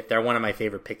quite a bit. They're one of my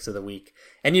favorite picks of the week.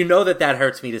 And you know that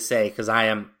hurts me to say because I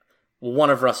am one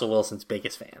of Russell Wilson's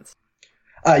biggest fans.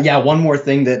 One more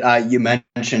thing that you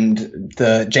mentioned,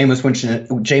 the Jameis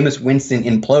Winston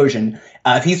implosion.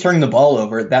 If he's turning the ball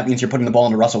over, that means you're putting the ball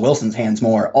into Russell Wilson's hands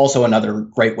more. Also another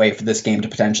great way for this game to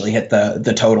potentially hit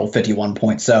the total 51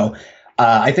 points. So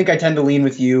I think I tend to lean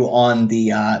with you on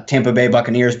the Tampa Bay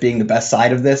Buccaneers being the best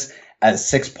side of this as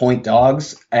 6-point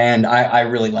dogs. And I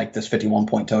really like this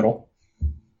 51-point total.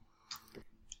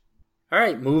 All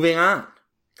right, moving on.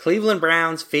 Cleveland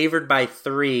Browns favored by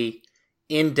 3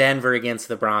 in Denver against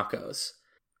the Broncos.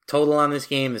 Total on this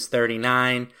game is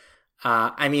 39.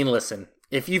 Listen,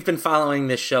 if you've been following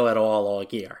this show at all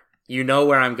year, you know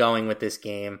where I'm going with this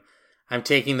game. I'm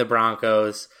taking the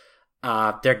Broncos.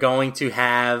 They're going to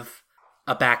have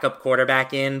a backup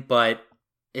quarterback in, but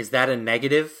is that a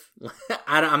negative?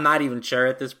 I'm not even sure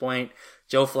at this point.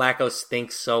 Joe Flacco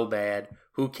stinks so bad.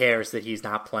 Who cares that he's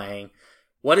not playing?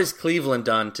 What has Cleveland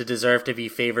done to deserve to be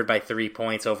favored by 3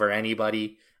 points over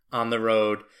anybody on the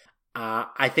road?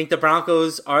 I think the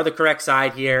Broncos are the correct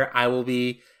side here. I will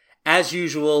be, as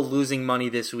usual, losing money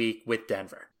this week with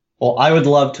Denver. Well, I would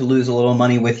love to lose a little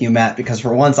money with you, Matt, because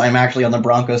for once I'm actually on the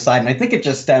Broncos side, and I think it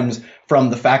just stems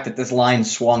from the fact that this line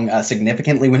swung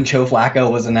significantly when Joe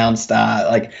Flacco was announced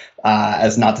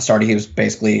as not the starter. He was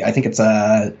basically, I think it's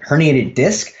a herniated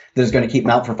disc that is going to keep him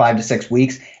out for 5 to 6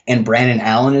 weeks, and Brandon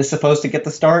Allen is supposed to get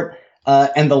the start.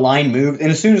 And the line moved.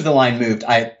 And as soon as the line moved,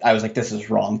 I was like, this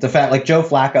is wrong. The fact, like, Joe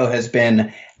Flacco has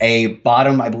been a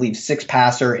bottom, I believe, 6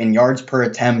 passer in yards per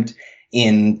attempt,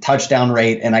 in touchdown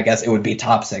rate, and I guess it would be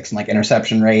top 6 in like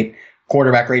interception rate,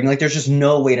 quarterback rating. Like, there's just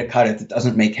no way to cut it that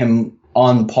doesn't make him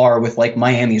on par with like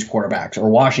Miami's quarterbacks or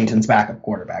Washington's backup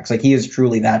quarterbacks. Like, he is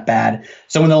truly that bad.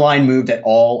 So when the line moved at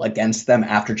all against them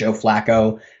after Joe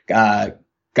Flacco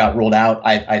got ruled out,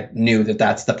 I knew that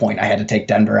that's the point I had to take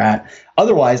Denver at.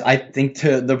 Otherwise, I think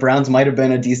the Browns might have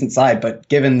been a decent side, but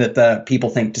given that the people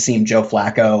think to seem Joe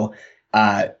Flacco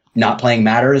not playing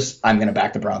matters, I'm going to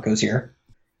back the Broncos here.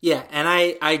 Yeah, and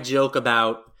I joke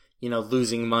about,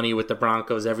 losing money with the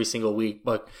Broncos every single week,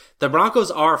 but the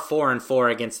Broncos are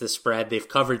 4-4 against the spread. They've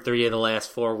covered 3 of the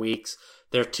last 4 weeks.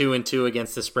 They're 2-2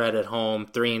 against the spread at home,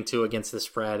 3-2 against the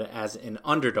spread as an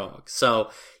underdog. So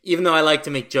even though I like to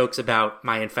make jokes about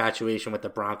my infatuation with the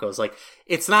Broncos, like,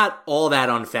 it's not all that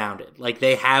unfounded. Like,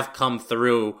 they have come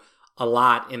through a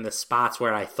lot in the spots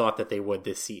where I thought that they would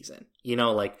this season.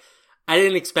 I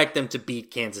didn't expect them to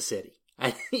beat Kansas City.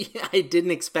 I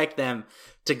didn't expect them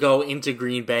to go into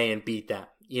Green Bay and beat them,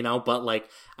 but like,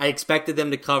 I expected them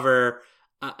to cover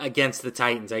against the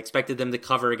Titans. I expected them to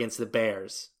cover against the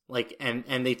Bears. Like,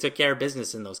 and they took care of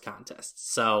business in those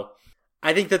contests. So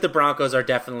I think that the Broncos are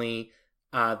definitely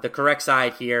the correct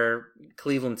side here.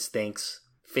 Cleveland stinks.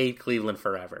 Fade Cleveland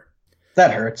forever.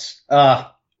 That hurts.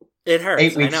 It hurts.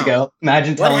 8 weeks ago.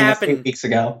 Imagine telling us 8 weeks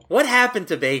ago. What happened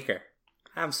to Baker?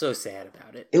 I'm so sad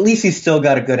about it. At least he's still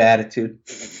got a good attitude.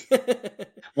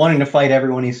 Wanting to fight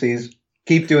everyone he sees.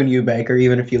 Keep doing you, Baker,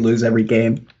 even if you lose every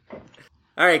game.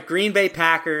 All right, Green Bay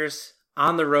Packers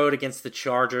on the road against the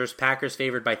Chargers. Packers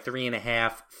favored by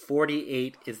 3.5.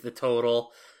 48 is the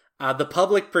total. The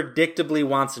public predictably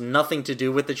wants nothing to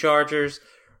do with the Chargers.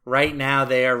 Right now,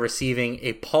 they are receiving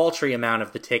a paltry amount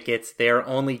of the tickets. They are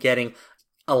only getting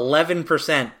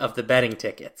 11% of the betting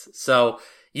tickets. So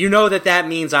you know that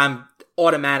means I'm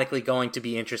automatically going to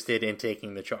be interested in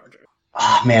taking the Chargers.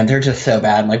 Oh, man, they're just so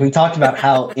bad. Like, we talked about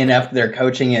how inept their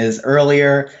coaching is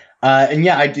earlier. And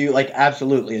yeah, I do, like,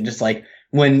 absolutely. And just like,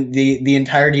 when the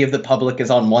entirety of the public is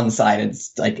on one side,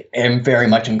 it's like, I'm very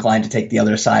much inclined to take the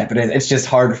other side. But it's just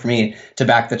hard for me to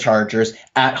back the Chargers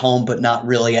at home, but not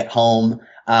really at home.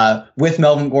 With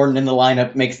Melvin Gordon in the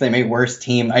lineup makes them a worse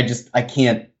team. I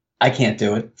can't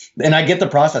do it. And I get the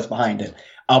process behind it.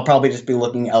 I'll probably just be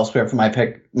looking elsewhere for my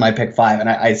pick 5, and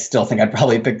I still think I'd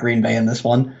probably pick Green Bay in this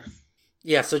one.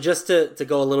 Yeah, so just to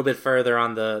go a little bit further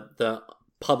on the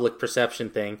public perception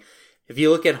thing, if you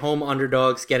look at home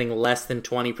underdogs getting less than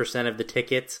 20% of the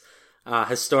tickets,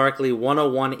 historically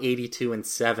 101, 82, and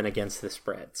 7 against the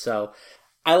spread. So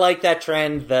I like that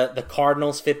trend. The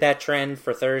Cardinals fit that trend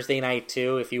for Thursday night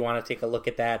too, if you want to take a look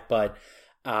at that. But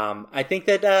I think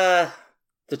that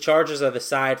the Chargers are the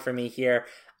side for me here.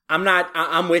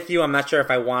 I'm with you. I'm not sure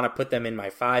if I want to put them in my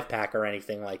 5-pack or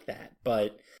anything like that,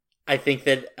 but I think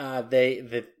that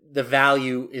the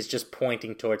value is just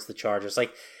pointing towards the Chargers.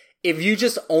 Like, if you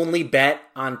just only bet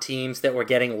on teams that were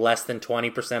getting less than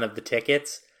 20% of the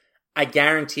tickets, I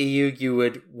guarantee you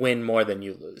would win more than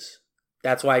you lose.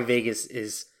 That's why Vegas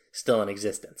is still in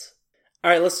existence.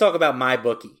 All right, let's talk about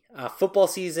MyBookie. Football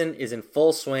season is in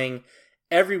full swing.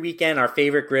 Every weekend, our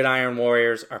favorite gridiron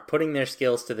warriors are putting their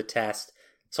skills to the test.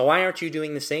 So why aren't you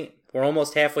doing the same? We're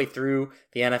almost halfway through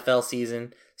the NFL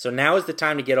season, so now is the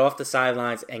time to get off the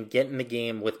sidelines and get in the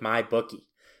game with MyBookie.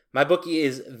 MyBookie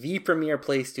is the premier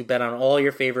place to bet on all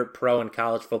your favorite pro and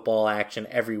college football action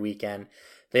every weekend.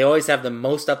 They always have the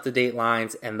most up-to-date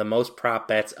lines and the most prop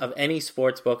bets of any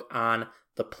sportsbook on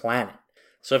the planet.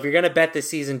 So if you're going to bet this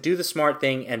season, do the smart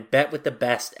thing and bet with the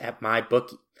best at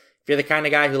MyBookie. If you're the kind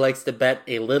of guy who likes to bet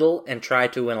a little and try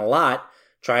to win a lot,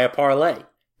 try a parlay.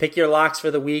 Pick your locks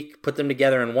for the week, put them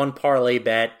together in one parlay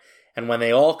bet, and when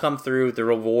they all come through, the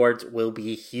rewards will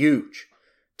be huge.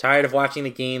 Tired of watching the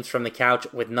games from the couch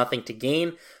with nothing to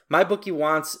gain? MyBookie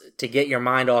wants to get your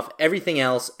mind off everything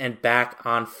else and back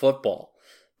on football.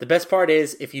 The best part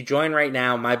is, if you join right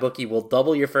now, MyBookie will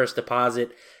double your first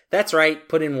deposit. That's right,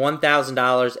 put in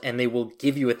 $1,000 and they will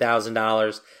give you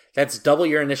 $1,000. That's double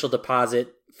your initial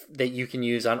deposit that you can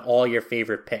use on all your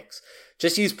favorite picks.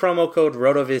 Just use promo code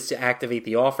RotoViz to activate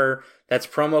the offer. That's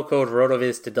promo code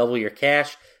RotoViz to double your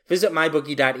cash. Visit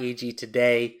mybookie.ag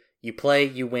today. You play,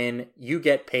 you win, you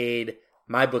get paid.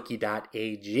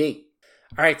 mybookie.ag.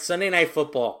 All right, Sunday Night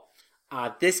Football.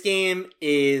 This game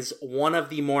is one of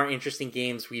the more interesting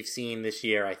games we've seen this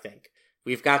year, I think.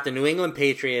 We've got the New England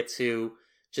Patriots who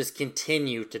just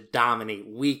continue to dominate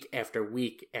week after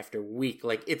week after week.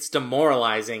 Like, it's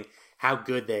demoralizing how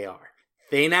good they are.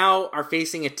 They now are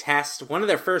facing a test, one of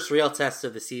their first real tests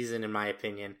of the season, in my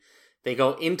opinion. They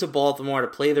go into Baltimore to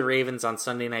play the Ravens on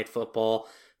Sunday Night Football.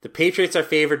 The Patriots are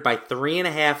favored by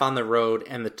 3.5 on the road,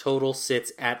 and the total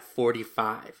sits at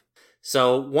 45.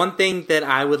 So one thing that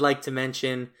I would like to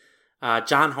mention,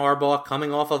 John Harbaugh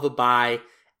coming off of a bye,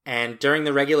 and during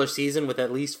the regular season with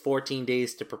at least 14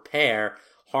 days to prepare,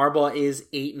 Harbaugh is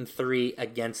 8-3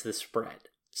 against the spread.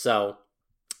 So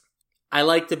I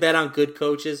like to bet on good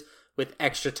coaches with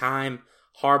extra time.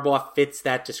 Harbaugh fits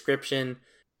that description.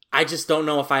 I just don't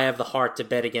know if I have the heart to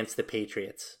bet against the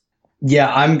Patriots.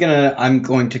 Yeah, I'm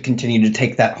going to continue to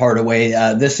take that heart away.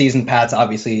 This season, Pat's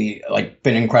obviously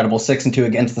been incredible, 6-2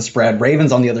 against the spread.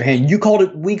 Ravens, on the other hand, you called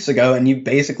it weeks ago, and you've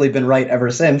basically been right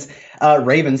ever since.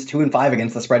 Ravens 2-5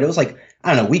 against the spread. It was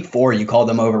I don't know, week 4 you called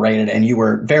them overrated, and you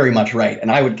were very much right.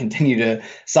 And I would continue to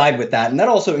side with that. And that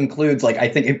also includes, I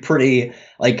think a pretty,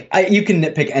 you can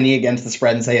nitpick any against the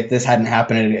spread and say if this hadn't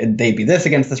happened, they'd be this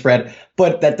against the spread.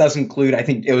 But that does include, I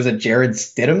think it was a Jared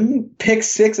Stidham pick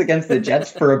 6 against the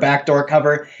Jets for a backdoor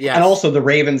cover. Yes. And also the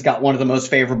Ravens got one of the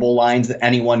most favorable lines that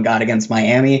anyone got against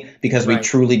Miami because we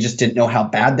truly just didn't know how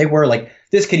bad they were.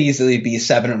 This could easily be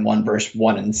 7-1 versus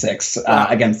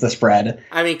 1-6 against the spread.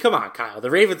 I mean, come on, Kyle.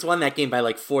 The Ravens won that game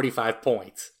by 45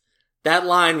 points. That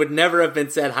line would never have been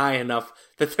set high enough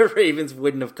that the Ravens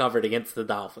wouldn't have covered against the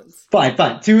Dolphins. Fine.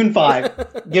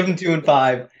 2-5. Give them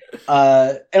 2-5.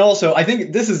 And also, I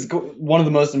think this is one of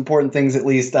the most important things, at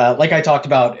least, like I talked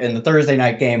about in the Thursday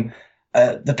night game,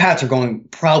 the Pats are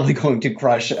probably going to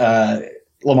crush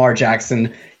Lamar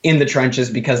Jackson in the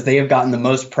trenches because they have gotten the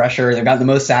most pressure. They've gotten the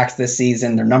most sacks this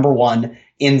season. They're number 1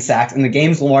 in sacks. In the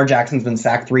games, Lamar Jackson's been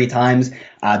sacked 3 times.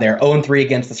 They're 0-3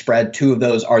 against the spread. 2 of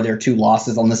those are their 2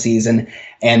 losses on the season.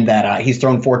 And that he's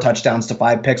thrown 4 touchdowns to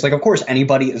 5 picks. Of course,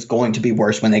 anybody is going to be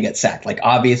worse when they get sacked.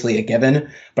 Obviously a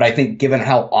given. But I think given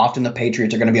how often the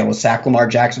Patriots are going to be able to sack Lamar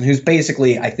Jackson, who's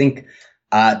basically, I think,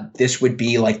 this would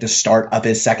be the start of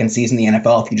his second season in the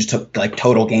NFL if you just took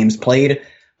total games played.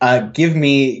 Give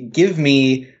me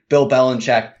Bill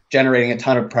Belichick generating a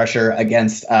ton of pressure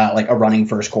against a running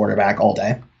first quarterback all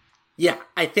day. Yeah,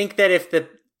 I think that if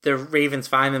the Ravens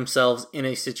find themselves in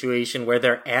a situation where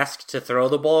they're asked to throw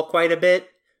the ball quite a bit,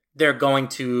 they're going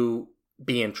to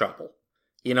be in trouble.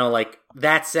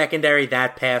 That secondary,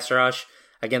 that pass rush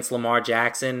against Lamar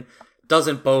Jackson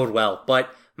doesn't bode well.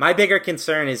 But my bigger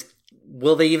concern is,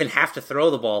 will they even have to throw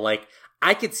the ball?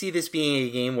 I could see this being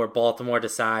a game where Baltimore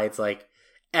decides,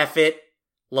 F it,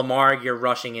 Lamar, you're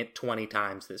rushing it 20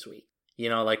 times this week.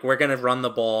 We're going to run the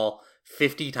ball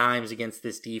 50 times against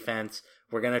this defense.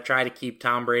 We're going to try to keep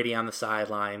Tom Brady on the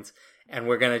sidelines, and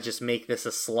we're going to just make this a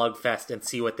slugfest and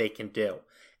see what they can do.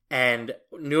 And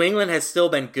New England has still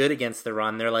been good against the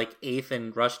run. They're 8th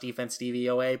in rush defense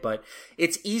DVOA, but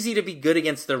it's easy to be good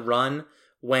against the run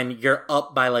when you're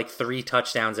up by 3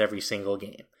 touchdowns every single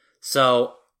game.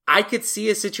 So I could see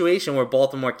a situation where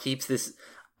Baltimore keeps this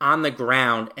on the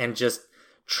ground and just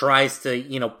tries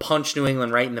to, punch New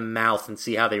England right in the mouth and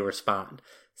see how they respond.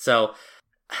 So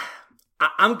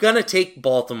I'm going to take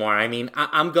Baltimore. I mean,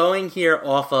 I'm going here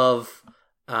off of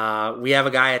We have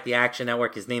a guy at the Action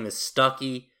Network. His name is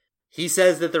Stuckey. He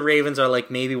says that the Ravens are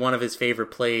like maybe one of his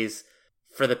favorite plays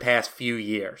for the past few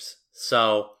years.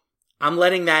 So I'm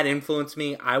letting that influence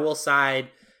me. I will side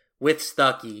with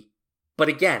Stuckey. But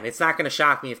again, it's not going to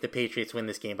shock me if the Patriots win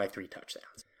this game by 3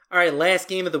 touchdowns. All right, last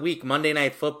game of the week, Monday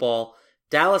Night Football.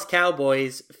 Dallas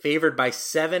Cowboys favored by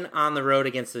 7 on the road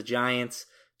against the Giants.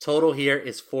 Total here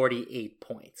is 48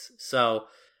 points. So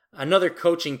another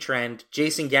coaching trend.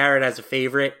 Jason Garrett as a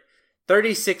favorite.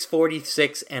 36,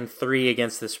 46, and 3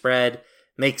 against the spread.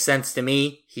 Makes sense to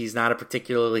me. He's not a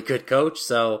particularly good coach,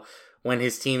 so when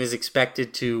his team is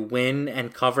expected to win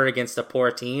and cover against a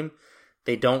poor team,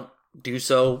 they don't do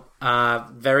so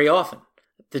very often.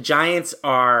 The Giants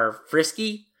are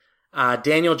frisky.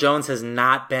 Daniel Jones has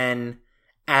not been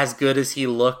as good as he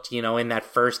looked, in that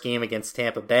first game against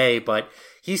Tampa Bay, but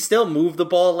he still moved the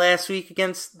ball last week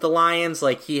against the Lions.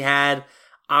 Like, he had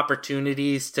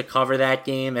opportunities to cover that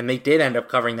game, and they did end up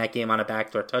covering that game on a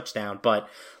backdoor touchdown, but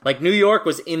New York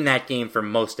was in that game for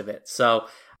most of it. So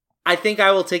I think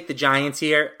I will take the Giants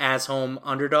here as home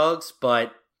underdogs,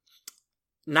 but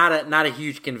not a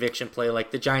huge conviction play.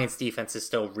 Like, the Giants defense is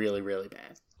still really, really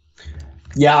bad.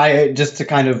 Yeah, just to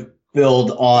kind of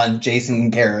build on Jason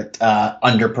Garrett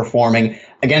underperforming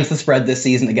against the spread this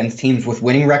season against teams with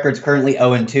winning records, currently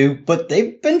 0-2, but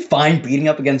they've been fine beating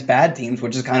up against bad teams,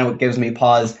 which is kind of what gives me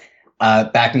pause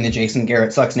backing the Jason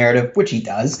Garrett sucks narrative, which he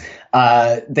does.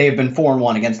 They've been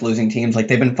 4-1 against losing teams. Like,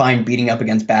 they've been fine beating up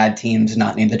against bad teams,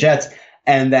 not named the Jets.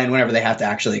 And then whenever they have to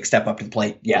actually step up to the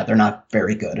plate, yeah, they're not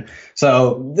very good.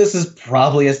 So this is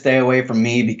probably a stay away from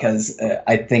me because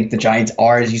I think the Giants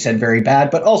are, as you said, very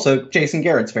bad, but also Jason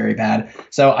Garrett's very bad.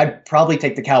 So I'd probably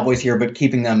take the Cowboys here, but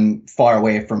keeping them far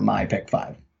away from my pick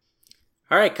 5.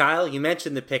 All right, Kyle, you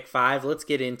mentioned the pick 5. Let's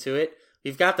get into it.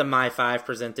 We've got the My 5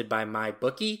 presented by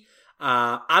MyBookie.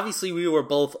 Obviously, we were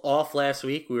both off last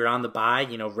week. We were on the bye,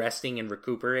 resting and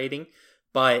recuperating.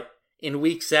 But in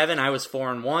week 7, I was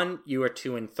 4-1. You were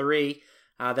 2-3.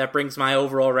 That brings my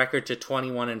overall record to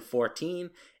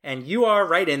 21-14. And you are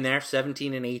right in there,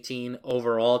 17-18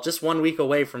 overall. Just 1 week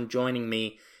away from joining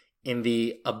me in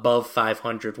the above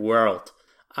 500 world.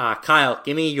 Kyle,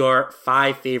 give me your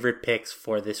 5 favorite picks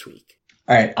for this week.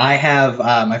 All right, I have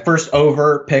my first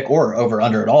over pick, or over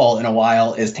under at all in a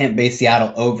while, is Tampa Bay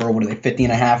Seattle over. What are they,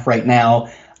 50.5 right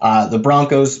now? The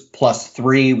Broncos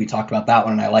 +3. We talked about that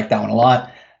one, and I like that one a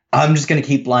lot. I'm just going to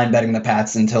keep blind betting the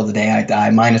Pats until the day I die.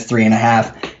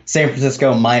 -3.5. San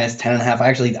Francisco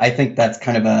 -10.5. I think that's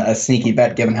kind of a sneaky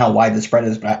bet given how wide the spread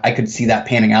is, but I could see that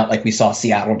panning out like we saw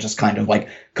Seattle just kind of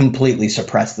completely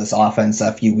suppress this offense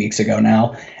a few weeks ago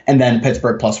now. And then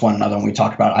Pittsburgh +1, another one we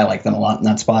talked about. I like them a lot in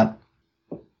that spot.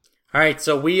 All right,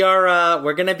 so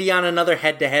we're going to be on another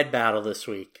head-to-head battle this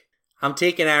week. I'm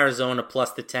taking Arizona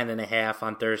plus the 10.5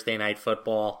 on Thursday Night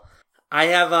Football.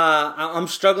 I'm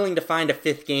struggling to find a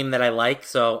 5th game that I like,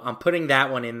 so I'm putting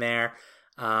that one in there.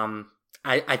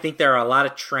 I think there are a lot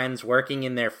of trends working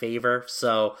in their favor,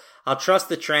 so I'll trust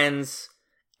the trends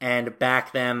and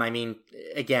back them. I mean,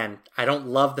 again, I don't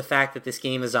love the fact that this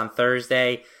game is on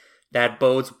Thursday. That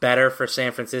bodes better for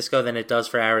San Francisco than it does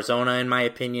for Arizona, in my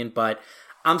opinion, but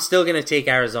I'm still going to take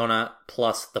Arizona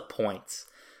plus the points.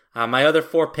 My other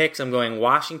 4 picks, I'm going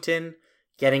Washington,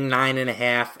 getting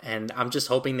 9.5, and I'm just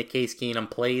hoping that Case Keenum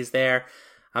plays there.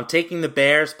 I'm taking the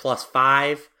Bears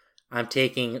 +5. I'm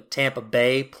taking Tampa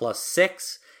Bay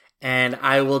 +6, and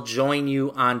I will join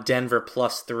you on Denver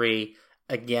 +3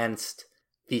 against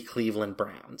the Cleveland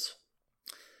Browns.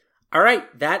 All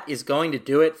right, that is going to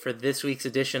do it for this week's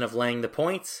edition of Laying the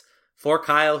Points. For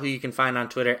Kyle, who you can find on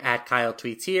Twitter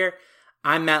 @KyleTweetsHere,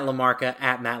 I'm Matt LaMarca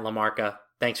 @MattLaMarca.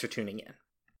 Thanks for tuning in.